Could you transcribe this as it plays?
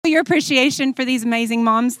your appreciation for these amazing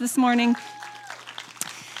moms this morning?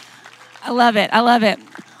 I love it.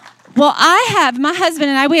 Well, my husband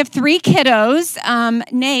and I, we have 3 kiddos.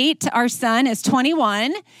 Nate, our son, is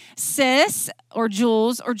 21. Sis, or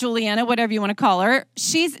Jules, or Juliana, whatever you want to call her,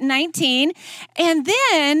 she's 19. And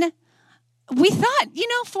then we thought,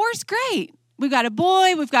 4's great. We've got a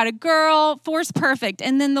boy, we've got a girl, 4's perfect.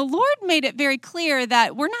 And then the Lord made it very clear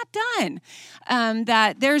that we're not done,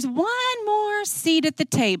 that there's one more seat at the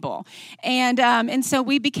table. And so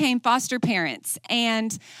we became foster parents.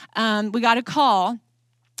 And we got a call,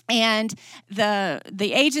 and the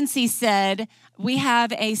agency said, we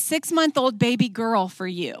have a 6-month-old baby girl for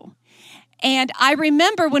you. And I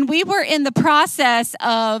remember when we were in the process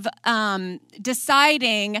of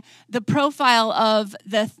deciding the profile of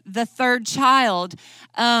the third child,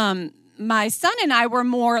 my son and I were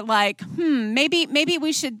more like, maybe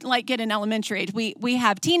we should get an elementary age. We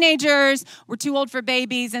have teenagers, we're too old for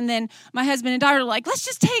babies, and then my husband and daughter are like, let's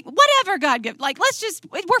just take whatever God gives.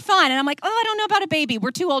 We're fine. And I'm like, I don't know about a baby. We're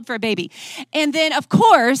too old for a baby. And then, of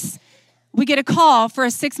course, we get a call for a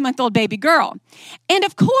 6-month-old baby girl. And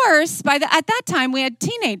of course, at that time, we had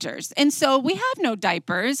teenagers. And so we have no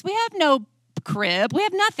diapers. We have no crib. We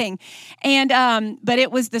have nothing. And but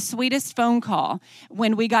it was the sweetest phone call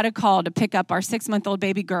when we got a call to pick up our 6-month-old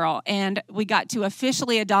baby girl. And we got to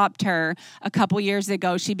officially adopt her a couple years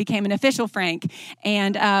ago. She became an official Frank.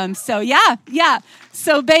 And so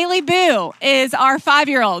Bailey Boo is our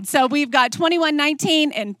 5-year-old. So we've got 21,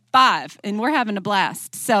 19, and 5, and we're having a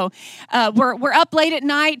blast. So we're up late at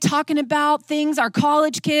night talking about things our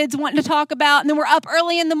college kids wanting to talk about, and then we're up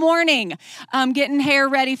early in the morning getting hair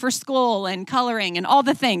ready for school and coloring and all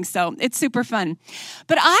the things. So it's super fun.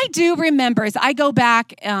 But I do remember, as I go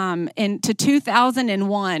back into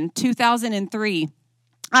 2001, 2003,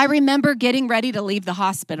 I remember getting ready to leave the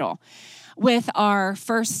hospital with our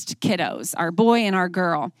first kiddos, our boy and our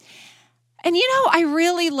girl. And I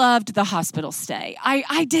really loved the hospital stay.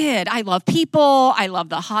 I did. I love people. I love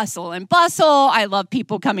the hustle and bustle. I love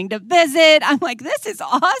people coming to visit. I'm like, this is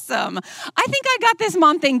awesome. I think I got this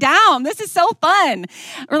mom thing down. This is so fun.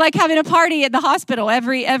 Or like having a party at the hospital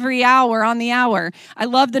every hour on the hour. I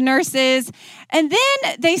love the nurses. And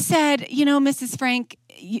then they said, Mrs. Frank,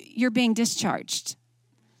 you're being discharged.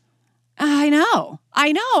 I know.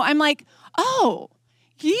 I'm like, oh,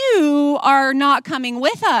 you are not coming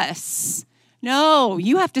with us. No,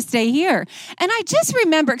 you have to stay here. And I just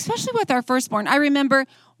remember, especially with our firstborn, I remember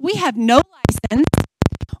we have no license,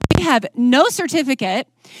 we have no certificate,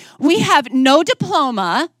 we have no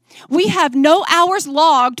diploma, we have no hours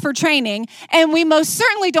logged for training, and we most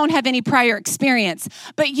certainly don't have any prior experience.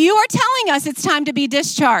 But you are telling us it's time to be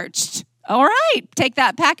discharged. All right, take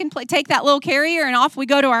that pack and take that little carrier, and off we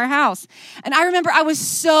go to our house. And I remember I was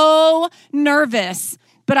so nervous,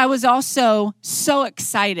 but I was also so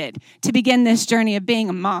excited to begin this journey of being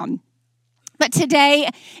a mom. But today,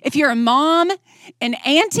 if you're a mom, an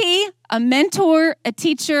auntie, a mentor, a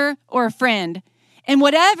teacher, or a friend, in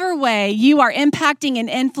whatever way you are impacting and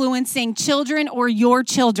influencing children or your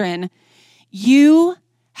children, you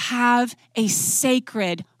have a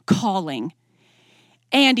sacred calling.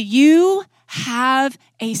 And you have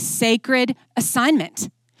a sacred assignment.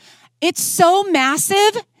 It's so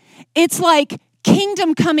massive, it's like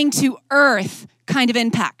kingdom coming to earth kind of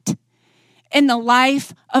impact in the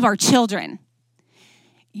life of our children.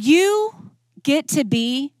 You get to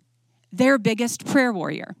be their biggest prayer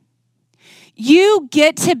warrior. You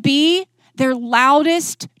get to be their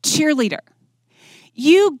loudest cheerleader.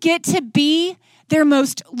 You get to be their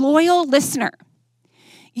most loyal listener.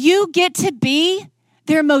 You get to be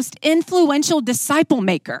their most influential disciple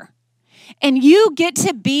maker. And you get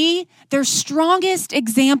to be their strongest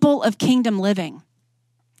example of kingdom living.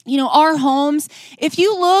 Our homes, if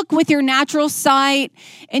you look with your natural sight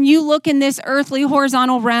and you look in this earthly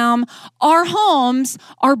horizontal realm, our homes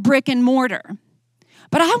are brick and mortar.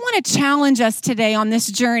 But I want to challenge us today on this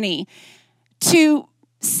journey to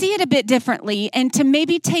see it a bit differently and to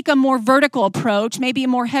maybe take a more vertical approach, maybe a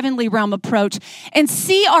more heavenly realm approach, and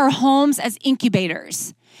see our homes as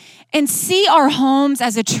incubators. And see our homes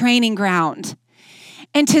as a training ground.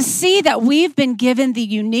 And to see that we've been given the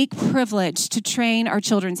unique privilege to train our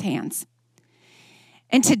children's hands.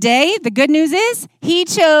 And today, the good news is, He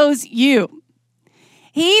chose you.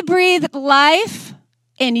 He breathed life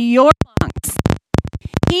in your lungs.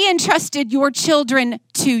 He entrusted your children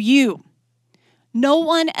to you. No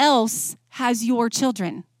one else has your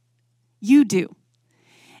children. You do.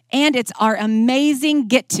 And it's our amazing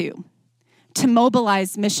get to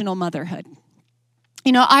mobilize missional motherhood.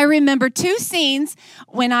 I remember two scenes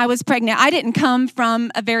when I was pregnant. I didn't come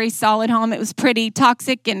from a very solid home. It was pretty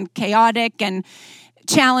toxic and chaotic and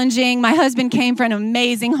challenging. My husband came from an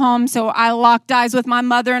amazing home, so I locked eyes with my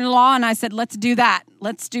mother-in-law, and I said, let's do that.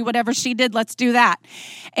 Let's do whatever she did. Let's do that.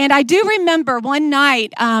 And I do remember one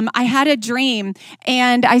night I had a dream,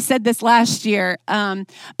 and I said this last year,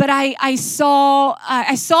 but I saw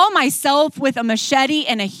myself with a machete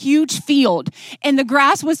in a huge field, and the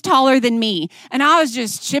grass was taller than me, and I was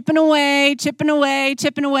just chipping away,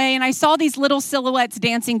 and I saw these little silhouettes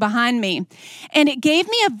dancing behind me, and it gave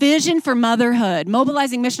me a vision for motherhood,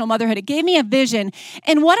 mobilizing missional motherhood. It gave me a vision,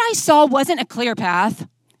 and what I saw wasn't a clear path.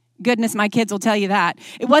 Goodness, my kids will tell you that.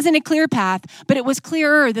 It wasn't a clear path, but it was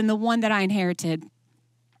clearer than the one that I inherited.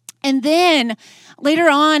 And then later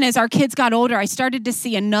on, as our kids got older, I started to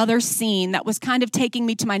see another scene that was kind of taking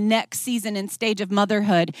me to my next season and stage of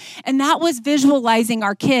motherhood. And that was visualizing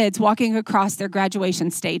our kids walking across their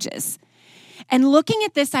graduation stages and looking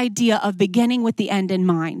at this idea of beginning with the end in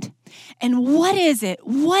mind. And what is it?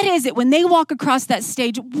 What is it when they walk across that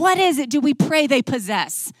stage? What is it do we pray they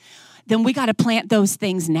possess? Then we got to plant those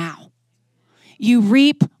things now. You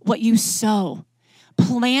reap what you sow.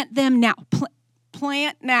 Plant them now.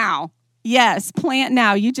 Plant now. Yes, plant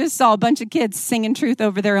now. You just saw a bunch of kids singing truth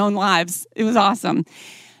over their own lives. It was awesome.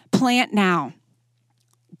 Plant now.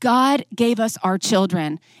 God gave us our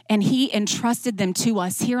children, and he entrusted them to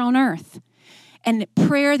us here on earth. And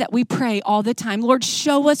prayer that we pray all the time, Lord,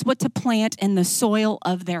 show us what to plant in the soil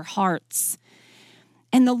of their hearts.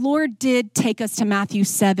 And the Lord did take us to Matthew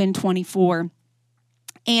 7:24,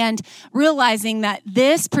 and realizing that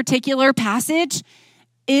this particular passage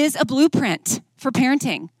is a blueprint for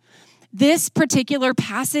parenting. This particular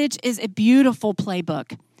passage is a beautiful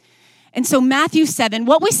playbook. And so Matthew 7,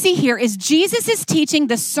 what we see here is Jesus is teaching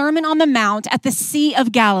the Sermon on the Mount at the Sea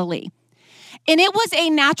of Galilee. And it was a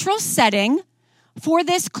natural setting for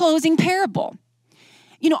this closing parable.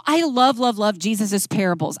 I love Jesus'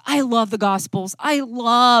 parables. I love the Gospels. I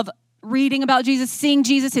love reading about Jesus, seeing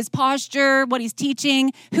Jesus, his posture, what he's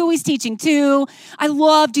teaching, who he's teaching to. I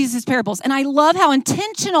love Jesus' parables. And I love how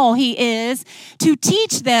intentional he is to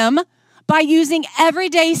teach them by using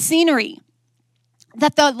everyday scenery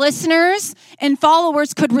that the listeners and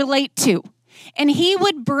followers could relate to. And he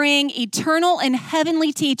would bring eternal and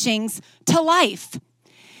heavenly teachings to life.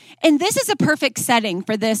 And this is a perfect setting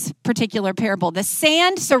for this particular parable. The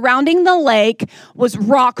sand surrounding the lake was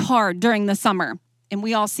rock hard during the summer, and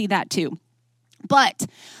we all see that too. But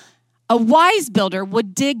a wise builder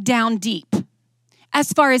would dig down deep,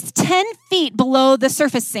 as far as 10 feet below the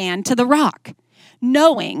surface sand to the rock,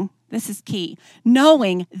 knowing, this is key,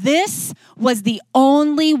 knowing this was the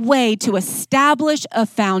only way to establish a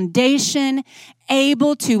foundation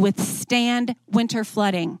able to withstand winter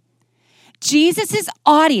flooding. Jesus'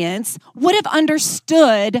 audience would have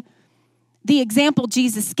understood the example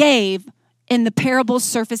Jesus gave in the parable's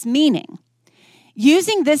surface meaning,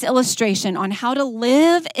 using this illustration on how to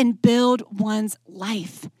live and build one's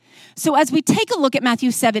life. So as we take a look at Matthew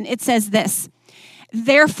 7, it says this,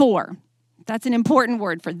 therefore, that's an important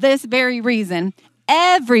word for this very reason,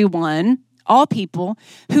 everyone, all people,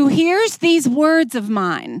 who hears these words of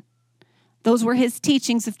mine, those were his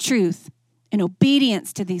teachings of truth, in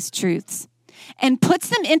obedience to these truths, and puts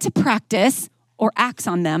them into practice or acts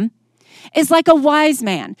on them, is like a wise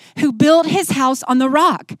man who built his house on the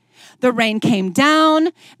rock. The rain came down,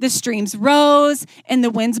 the streams rose, and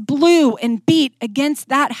the winds blew and beat against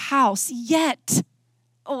that house. Yet,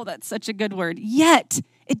 oh, that's such a good word, yet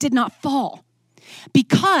it did not fall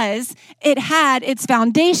because it had its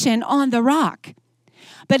foundation on the rock.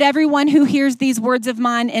 But everyone who hears these words of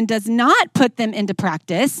mine and does not put them into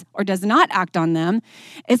practice or does not act on them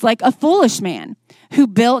is like a foolish man who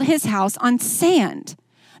built his house on sand.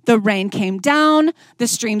 The rain came down, the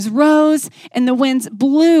streams rose, and the winds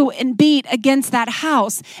blew and beat against that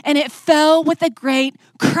house, and it fell with a great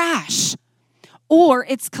crash, or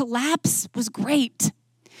its collapse was great.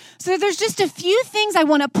 So there's just a few things I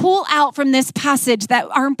want to pull out from this passage that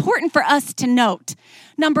are important for us to note.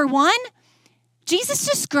 Number one, Jesus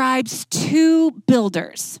describes two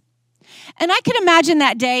builders. And I could imagine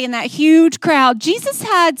that day in that huge crowd, Jesus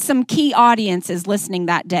had some key audiences listening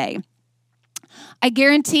that day. I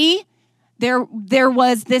guarantee there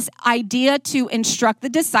was this idea to instruct the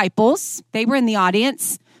disciples. They were in the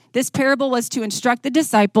audience. This parable was to instruct the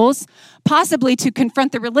disciples, possibly to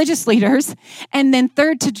confront the religious leaders, and then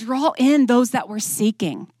third, to draw in those that were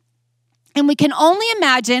seeking. And we can only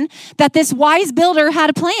imagine that this wise builder had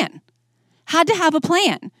a plan, had to have a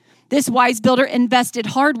plan. This wise builder invested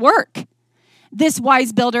hard work. this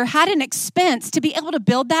wise builder had an expense. To be able to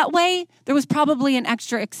build that way, there was probably an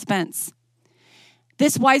extra expense.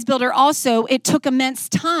 This wise builder also, it took immense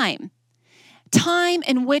time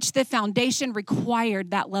in which the foundation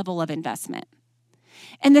required that level of investment.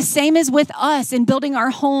 And the same is with us in building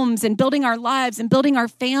our homes and building our lives and building our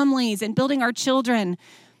families and building our children.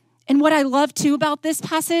 And what I love too about this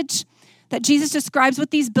passage that Jesus describes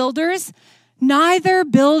with these builders, neither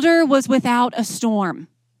builder was without a storm.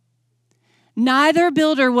 Neither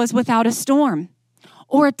builder was without a storm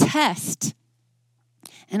or a test.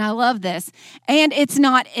 And I love this. And it's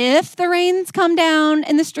not if the rains come down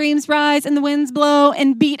and the streams rise and the winds blow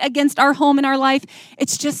and beat against our home and our life.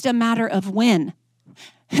 It's just a matter of when.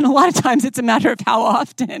 And a lot of times it's a matter of how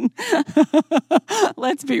often.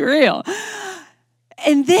 Let's be real.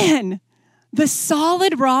 And then the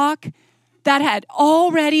solid rock that had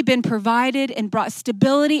already been provided and brought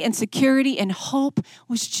stability and security and hope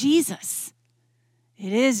was Jesus.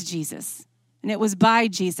 It is Jesus. And it was by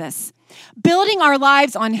Jesus. Building our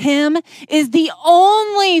lives on him is the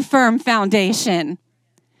only firm foundation.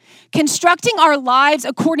 Constructing our lives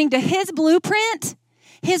according to his blueprint,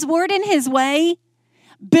 his word and his way,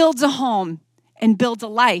 builds a home and builds a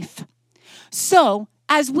life. So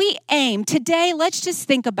as we aim today, let's just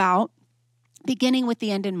think about beginning with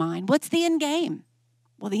the end in mind. What's the end game?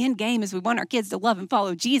 Well, the end game is we want our kids to love and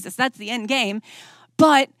follow Jesus. That's the end game.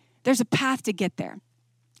 But there's a path to get there.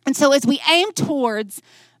 And so as we aim towards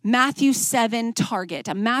Matthew 7 target,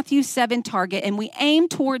 and we aim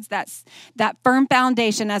towards that firm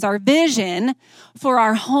foundation as our vision for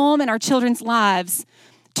our home and our children's lives,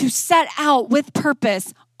 to set out with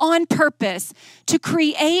purpose, on purpose, to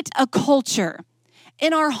create a culture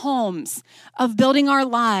in our homes of building our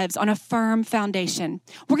lives on a firm foundation.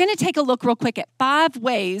 We're going to take a look real quick at 5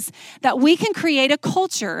 ways that we can create a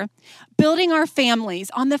culture building our families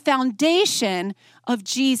on the foundation of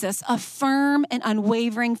Jesus, a firm and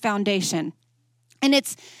unwavering foundation. And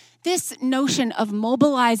it's this notion of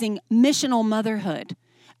mobilizing missional motherhood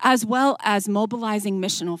as well as mobilizing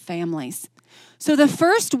missional families. So the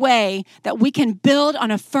first way that we can build on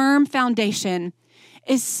a firm foundation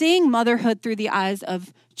is seeing motherhood through the eyes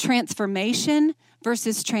of transformation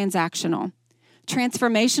versus transactional.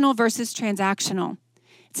 Transformational versus transactional.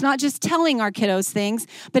 It's not just telling our kiddos things,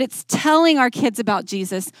 but it's telling our kids about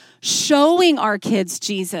Jesus, showing our kids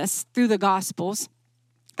Jesus through the Gospels,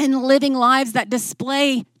 and living lives that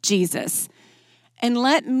display Jesus. And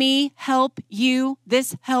let me help you.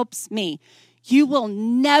 This helps me. You will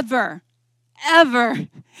never, ever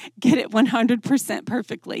get it 100%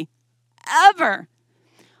 perfectly. Ever.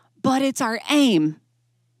 But it's our aim.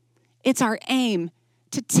 It's our aim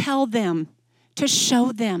to tell them, to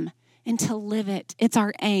show them, and to live it. It's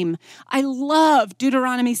our aim. I love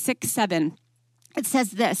Deuteronomy 6:7. It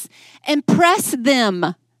says this, impress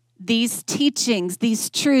them, these teachings, these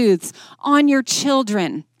truths on your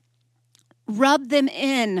children. Rub them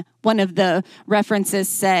in, one of the references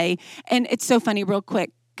say. And it's so funny, real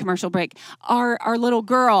quick, commercial break. Our little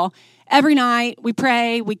girl, every night we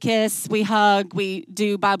pray, we kiss, we hug, we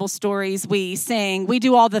do Bible stories, we sing, we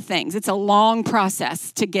do all the things. It's a long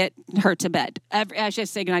process to get her to bed. I should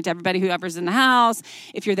say goodnight to everybody, whoever's in the house.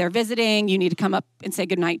 If you're there visiting, you need to come up and say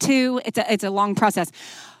goodnight too. It's a long process.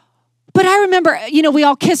 But I remember, we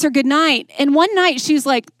all kiss her goodnight. And one night she was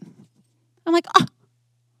like, I'm like, oh,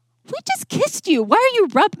 we just kissed you. Why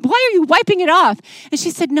are you wiping it off? And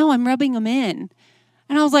she said, no, I'm rubbing them in.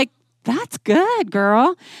 And I was like, that's good,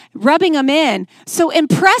 girl. Rubbing them in. So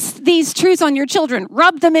impress these truths on your children.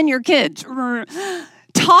 Rub them in your kids.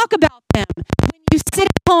 Talk about them when you sit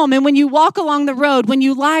at home and when you walk along the road, when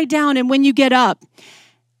you lie down and when you get up.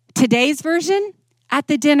 Today's version, at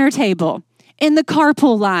the dinner table, in the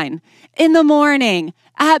carpool line, in the morning,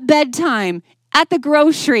 at bedtime, at the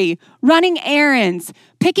grocery, running errands,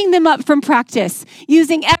 picking them up from practice,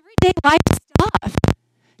 using everyday life stuff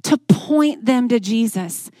to point them to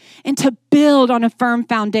Jesus and to build on a firm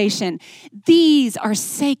foundation. These are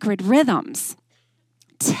sacred rhythms.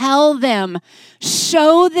 Tell them,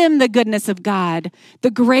 show them the goodness of God,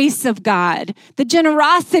 the grace of God, the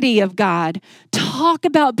generosity of God. Talk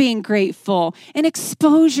about being grateful and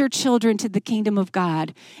expose your children to the kingdom of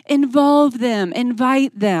God. Involve them,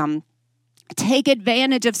 invite them. Take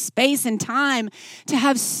advantage of space and time to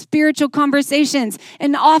have spiritual conversations.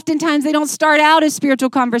 And oftentimes they don't start out as spiritual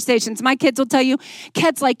conversations. My kids will tell you,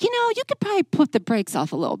 Ked's like, you could probably put the brakes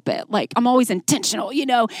off a little bit. Like, I'm always intentional,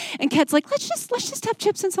 And Ked's like, let's just have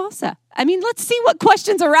chips and salsa. I mean, let's see what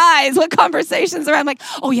questions arise, what conversations arise. I'm like,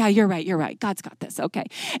 oh yeah, you're right. God's got this. Okay.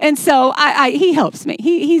 And so he helps me.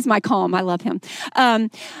 He's my calm. I love him.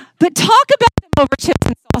 But talk about them over chips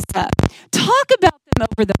and salsa. Talk about them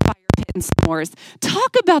over the fire pit and s'mores.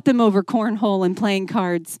 Talk about them over cornhole and playing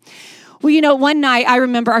cards. Well, one night I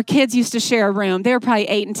remember our kids used to share a room. They were probably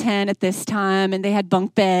 8 and 10 at this time, and they had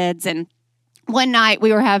bunk beds. And one night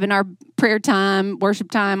we were having our prayer time,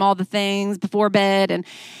 worship time, all the things before bed. And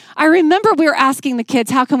I remember we were asking the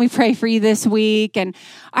kids, how can we pray for you this week? And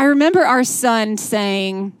I remember our son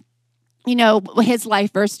saying, his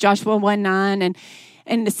life verse, Joshua 1:9,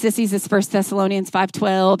 and Sissy's is 1 Thessalonians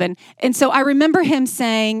 5:12. And so I remember him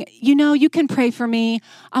saying, you can pray for me.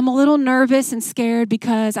 I'm a little nervous and scared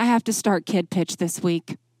because I have to start kid pitch this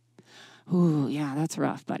week. Ooh, yeah, that's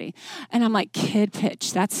rough, buddy. And I'm like, kid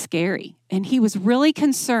pitch, that's scary. And he was really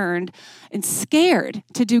concerned and scared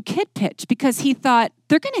to do kid pitch because he thought,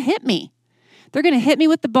 they're going to hit me. They're going to hit me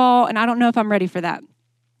with the ball, and I don't know if I'm ready for that.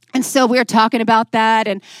 And so we were talking about that,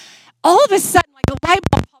 and all of a sudden, like a light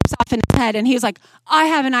bulb pops off in his head, and he was like, I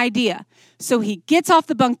have an idea. So he gets off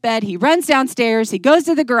the bunk bed, he runs downstairs, he goes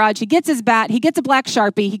to the garage, he gets his bat, he gets a black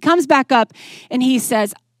Sharpie, he comes back up, and he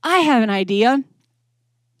says, I have an idea.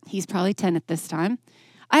 He's probably 10 at this time.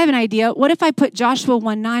 I have an idea. What if I put Joshua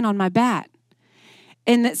 1:9 on my bat?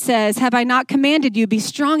 And it says, have I not commanded you, be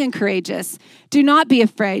strong and courageous. Do not be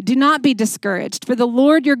afraid. Do not be discouraged. For the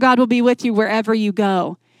Lord your God will be with you wherever you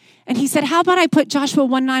go. And he said, how about I put Joshua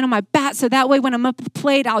 1:9 on my bat so that way when I'm up at the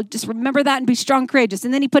plate, I'll just remember that and be strong, courageous.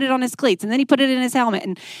 And then he put it on his cleats, and then he put it in his helmet.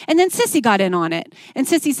 And then Sissy got in on it. And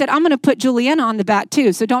Sissy said, I'm going to put Juliana on the bat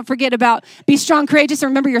too. So don't forget about be strong, courageous,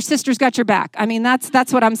 and remember your sister's got your back. I mean,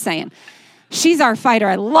 that's what I'm saying. She's our fighter.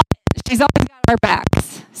 I love it. She's always got our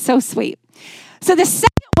backs. So sweet. So the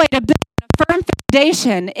second way to build a firm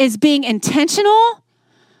foundation is being intentional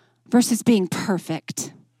versus being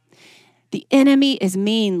perfect. The enemy is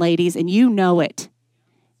mean, ladies, and you know it.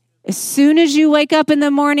 As soon as you wake up in the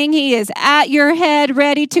morning, he is at your head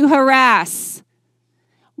ready to harass.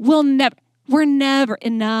 We're never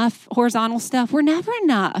enough horizontal stuff. We're never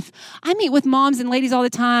enough. I meet with moms and ladies all the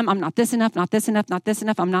time. I'm not this enough, not this enough, not this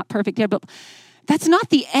enough. I'm not perfect yet, but that's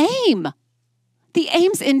not the aim. The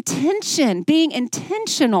aim's intention, being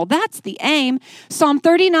intentional. That's the aim. Psalm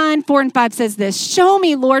 39:4-5 says this, show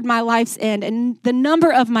me, Lord, my life's end and the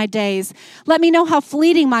number of my days. Let me know how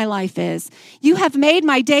fleeting my life is. You have made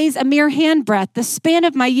my days a mere handbreadth. The span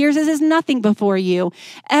of my years is as nothing before you.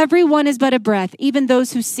 Everyone is but a breath, even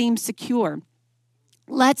those who seem secure.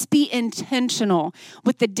 Let's be intentional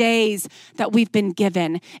with the days that we've been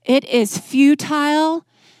given. It is futile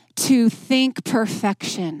to think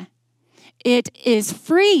perfection. It is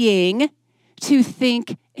freeing to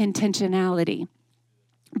think intentionality.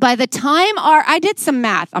 By the time I did some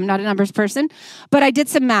math. I'm not a numbers person, but I did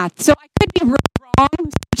some math. So I could be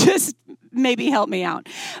wrong. Just maybe help me out.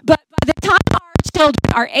 But by the time our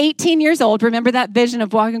children are 18 years old, remember that vision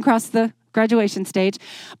of walking across the graduation stage?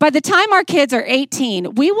 By the time our kids are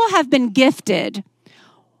 18, we will have been gifted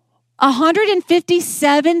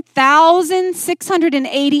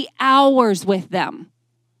 157,680 hours with them.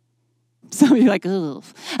 So you're like, oh,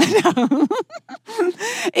 no.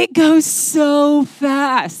 It goes so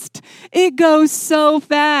fast. It goes so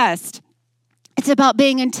fast. It's about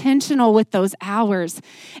being intentional with those hours.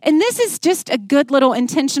 And this is just a good little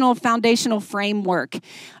intentional foundational framework.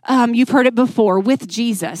 You've heard it before with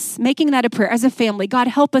Jesus, making that a prayer as a family. God,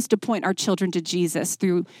 help us to point our children to Jesus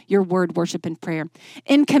through your word, worship, and prayer.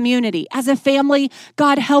 In community, as a family,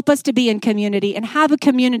 God, help us to be in community and have a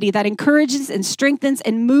community that encourages and strengthens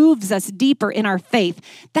and moves us deeper in our faith.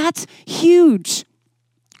 That's huge.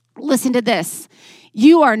 Listen to this.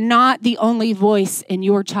 You are not the only voice in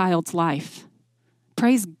your child's life.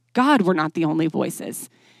 Praise God, we're not the only voices.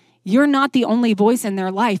 You're not the only voice in their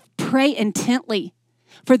life. Pray intently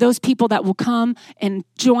for those people that will come and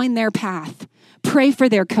join their path. Pray for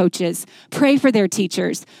their coaches. Pray for their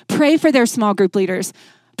teachers. Pray for their small group leaders.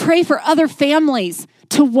 Pray for other families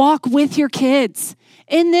to walk with your kids.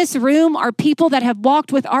 In this room are people that have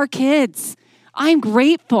walked with our kids. I'm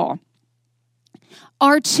grateful.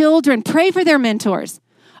 Our children, pray for their mentors.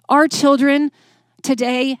 Our children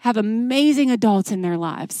today have amazing adults in their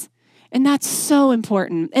lives. And that's so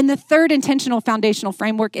important. And the third intentional foundational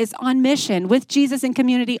framework is on mission, with Jesus and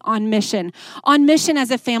community on mission. On mission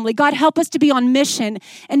as a family. God, help us to be on mission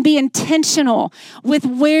and be intentional with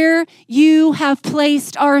where you have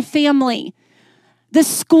placed our family. The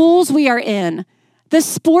schools we are in, the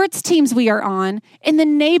sports teams we are on, in the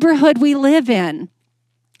neighborhood we live in.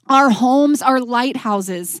 Our homes, our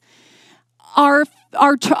lighthouses, our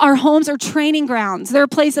Our homes are training grounds. They're a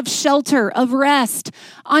place of shelter, of rest,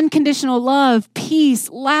 unconditional love, peace,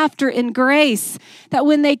 laughter, and grace. That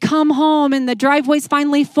when they come home and the driveway's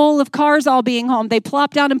finally full of cars all being home, they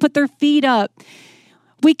plop down and put their feet up.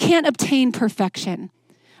 We can't obtain perfection,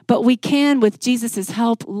 but we can, with Jesus'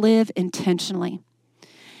 help, live intentionally.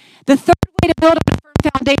 The third way to build on a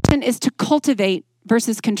firm foundation is to cultivate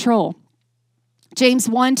versus control. James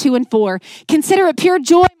 1, 2, and 4. Consider it pure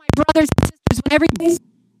joy, my brothers and sisters, whenever you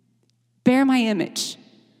bear my image.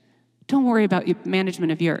 Don't worry about your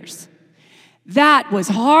management of yours. That was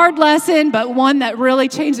a hard lesson, but one that really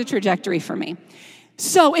changed the trajectory for me.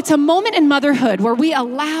 So it's a moment in motherhood where we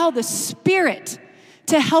allow the Spirit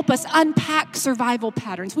to help us unpack survival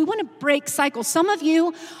patterns. We want to break cycles. Some of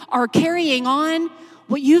you are carrying on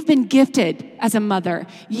what you've been gifted as a mother.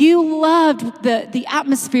 You loved the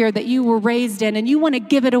atmosphere that you were raised in, and you want to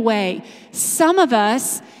give it away. Some of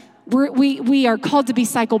us, we are called to be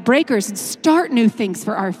cycle breakers and start new things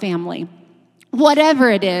for our family. Whatever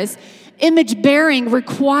it is, image bearing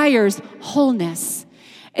requires wholeness.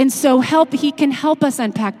 And so he can help us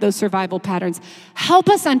unpack those survival patterns, help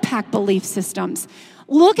us unpack belief systems.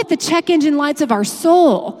 Look at the check engine lights of our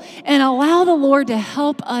soul and allow the Lord to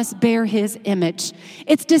help us bear his image.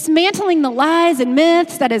 It's dismantling the lies and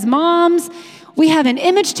myths that as moms, we have an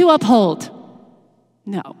image to uphold.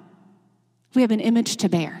 No, we have an image to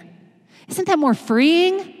bear. Isn't that more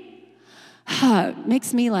freeing?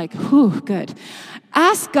 Makes me like, whew, good.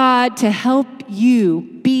 Ask God to help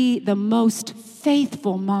you be the most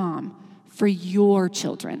faithful mom for your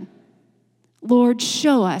children. Lord,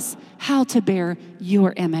 show us how to bear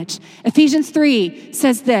your image. Ephesians 3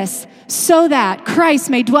 says this, so that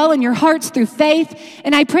Christ may dwell in your hearts through faith.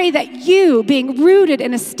 And I pray that you, being rooted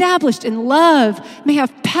and established in love, may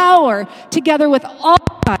have power together with all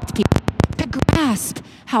God's people to grasp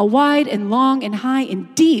how wide and long and high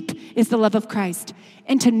and deep is the love of Christ.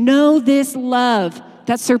 And to know this love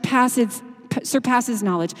that surpasses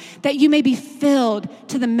knowledge, that you may be filled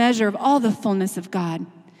to the measure of all the fullness of God.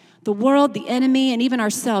 The world, the enemy, and even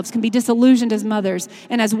ourselves can be disillusioned as mothers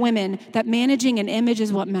and as women that managing an image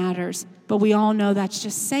is what matters. But we all know that's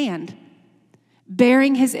just sand.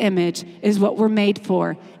 Bearing his image is what we're made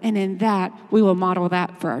for, and in that, we will model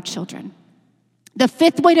that for our children. The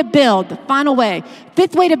fifth way to build, the final way,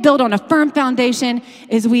 fifth way to build on a firm foundation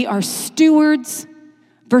is we are stewards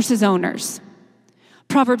versus owners.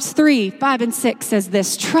 Proverbs 3, 5, and 6 says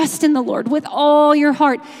this, trust in the Lord with all your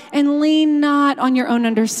heart and lean not on your own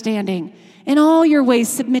understanding. In all your ways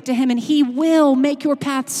submit to him and he will make your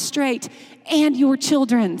paths straight and your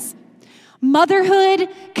children's. Motherhood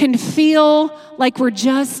can feel like we're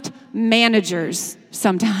just managers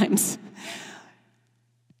sometimes.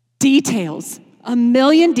 Details, a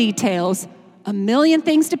million details, a million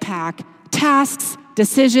things to pack, tasks,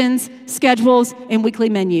 decisions, schedules, and weekly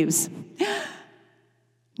menus.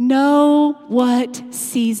 Know what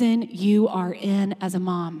season you are in as a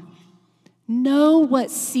mom. Know what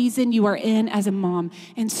season you are in as a mom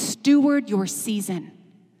and steward your season.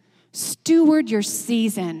 Steward your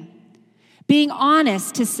season. Being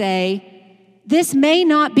honest to say, this may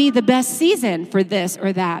not be the best season for this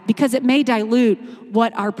or that because it may dilute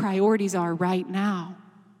what our priorities are right now.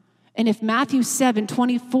 And if Matthew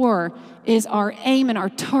 7:24 is our aim and our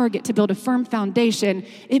target to build a firm foundation,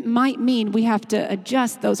 it might mean we have to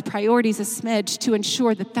adjust those priorities a smidge to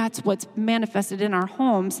ensure that that's what's manifested in our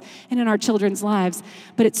homes and in our children's lives.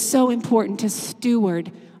 But it's so important to steward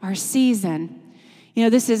our season. You know,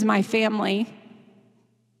 this is my family,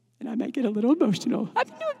 and I might get a little emotional. I'm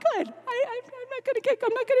doing good.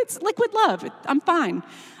 I'm not gonna, it's liquid love. I'm fine.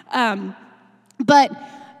 But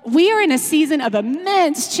we are in a season of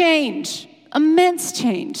immense change.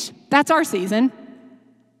 That's our season.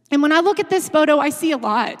 And when I look at this photo, I see a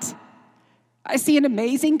lot. I see an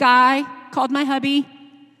amazing guy called my hubby,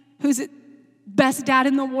 who's the best dad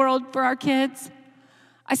in the world for our kids.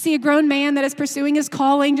 I see a grown man that is pursuing his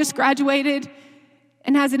calling, just graduated,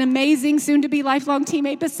 and has an amazing, soon-to-be lifelong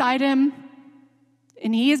teammate beside him.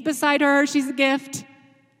 And he is beside her. She's a gift.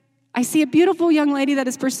 I see a beautiful young lady that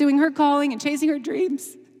is pursuing her calling and chasing her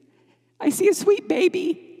dreams. I see a sweet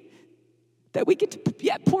baby that we get to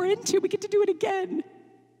yet pour into. We get to do it again.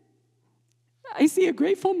 I see a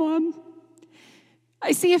grateful mom.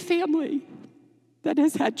 I see a family that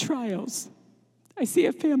has had trials. I see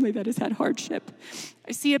a family that has had hardship.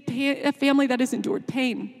 I see a family that has endured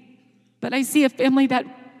pain. But I see a family that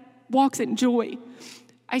walks in joy.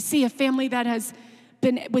 I see a family that has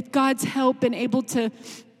been, with God's help, been able to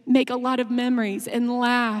make a lot of memories and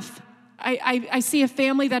laugh. I see a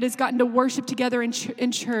family that has gotten to worship together in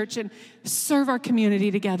church and serve our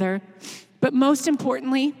community together. But most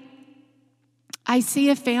importantly, I see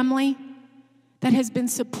a family that has been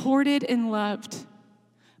supported and loved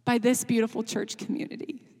by this beautiful church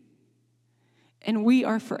community. And we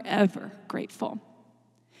are forever grateful.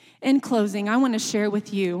 In closing, I want to share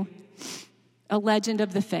with you a legend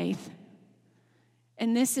of the faith.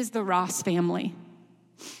 And this is the Ross family.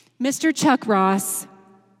 Mr. Chuck Ross,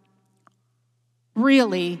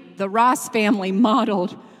 really, the Ross family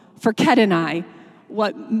modeled for Ket and I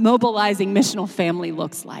what mobilizing missional family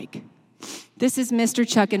looks like. This is Mr.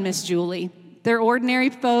 Chuck and Miss Julie. They're ordinary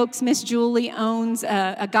folks. Miss Julie owns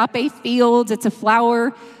Agape Fields. It's a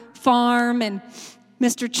flower farm, and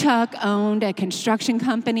Mr. Chuck owned a construction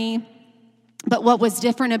company. But what was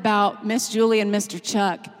different about Miss Julie and Mr.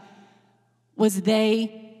 Chuck was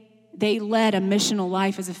they led a missional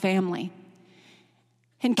life as a family.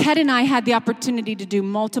 And Ket and I had the opportunity to do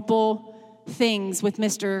multiple things with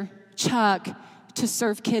Mr. Chuck to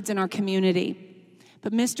serve kids in our community.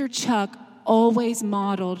 But Mr. Chuck always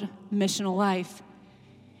modeled missional life.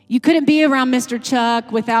 You couldn't be around Mr.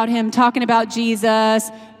 Chuck without him talking about Jesus.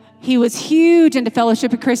 He was huge into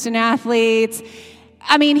Fellowship of Christian Athletes.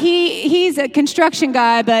 I mean, he's a construction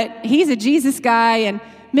guy, but he's a Jesus guy, and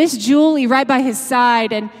Miss Julie right by his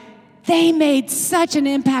side, and they made such an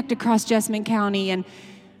impact across Jessamine County. And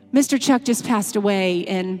Mr. Chuck just passed away,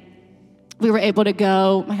 and we were able to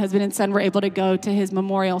go, my husband and son were able to go to his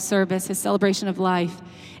memorial service, his celebration of life.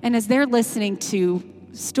 And as they're listening to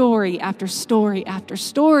story after story after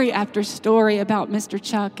story after story about Mr.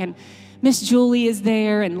 Chuck, and Miss Julie is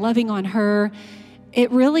there and loving on her, it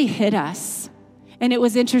really hit us. And it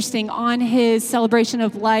was interesting, on his celebration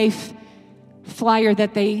of life flyer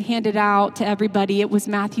that they handed out to everybody, it was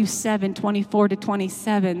Matthew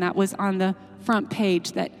 7:24-27. That was on the front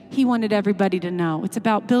page that he wanted everybody to know. It's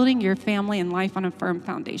about building your family and life on a firm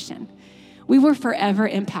foundation. We were forever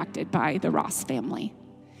impacted by the Ross family.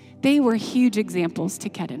 They were huge examples to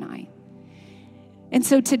Ket and I. And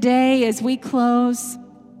so today, as we close,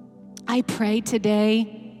 I pray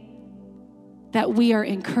today that we are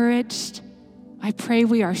encouraged. I pray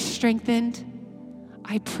we are strengthened.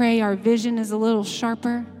 I pray our vision is a little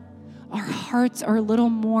sharper. Our hearts are a little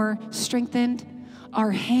more strengthened.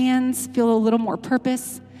 Our hands feel a little more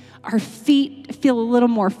purpose. Our feet feel a little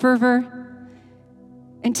more fervor.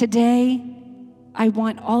 And today, I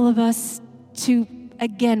want all of us to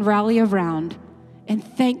again rally around and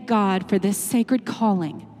thank God for this sacred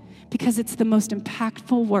calling, because it's the most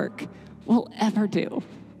impactful work we'll ever do.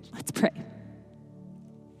 Let's pray.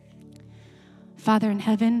 Father in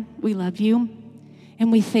heaven, we love you,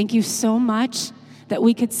 and we thank you so much that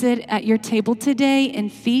we could sit at your table today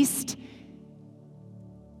and feast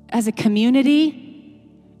as a community.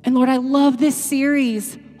 And Lord, I love this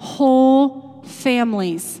series, Whole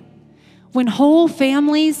Families. When whole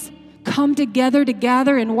families come together to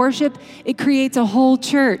gather and worship, it creates a whole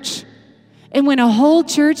church. And when a whole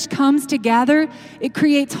church comes together, it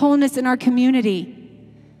creates wholeness in our community.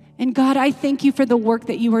 And God, I thank you for the work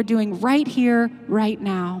that you are doing right here, right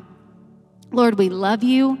now. Lord, we love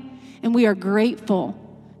you, and we are grateful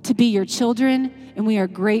to be your children, and we are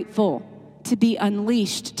grateful to be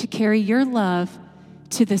unleashed to carry your love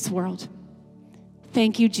to this world.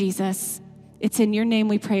 Thank you, Jesus. It's in your name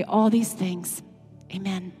we pray all these things.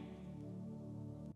 Amen.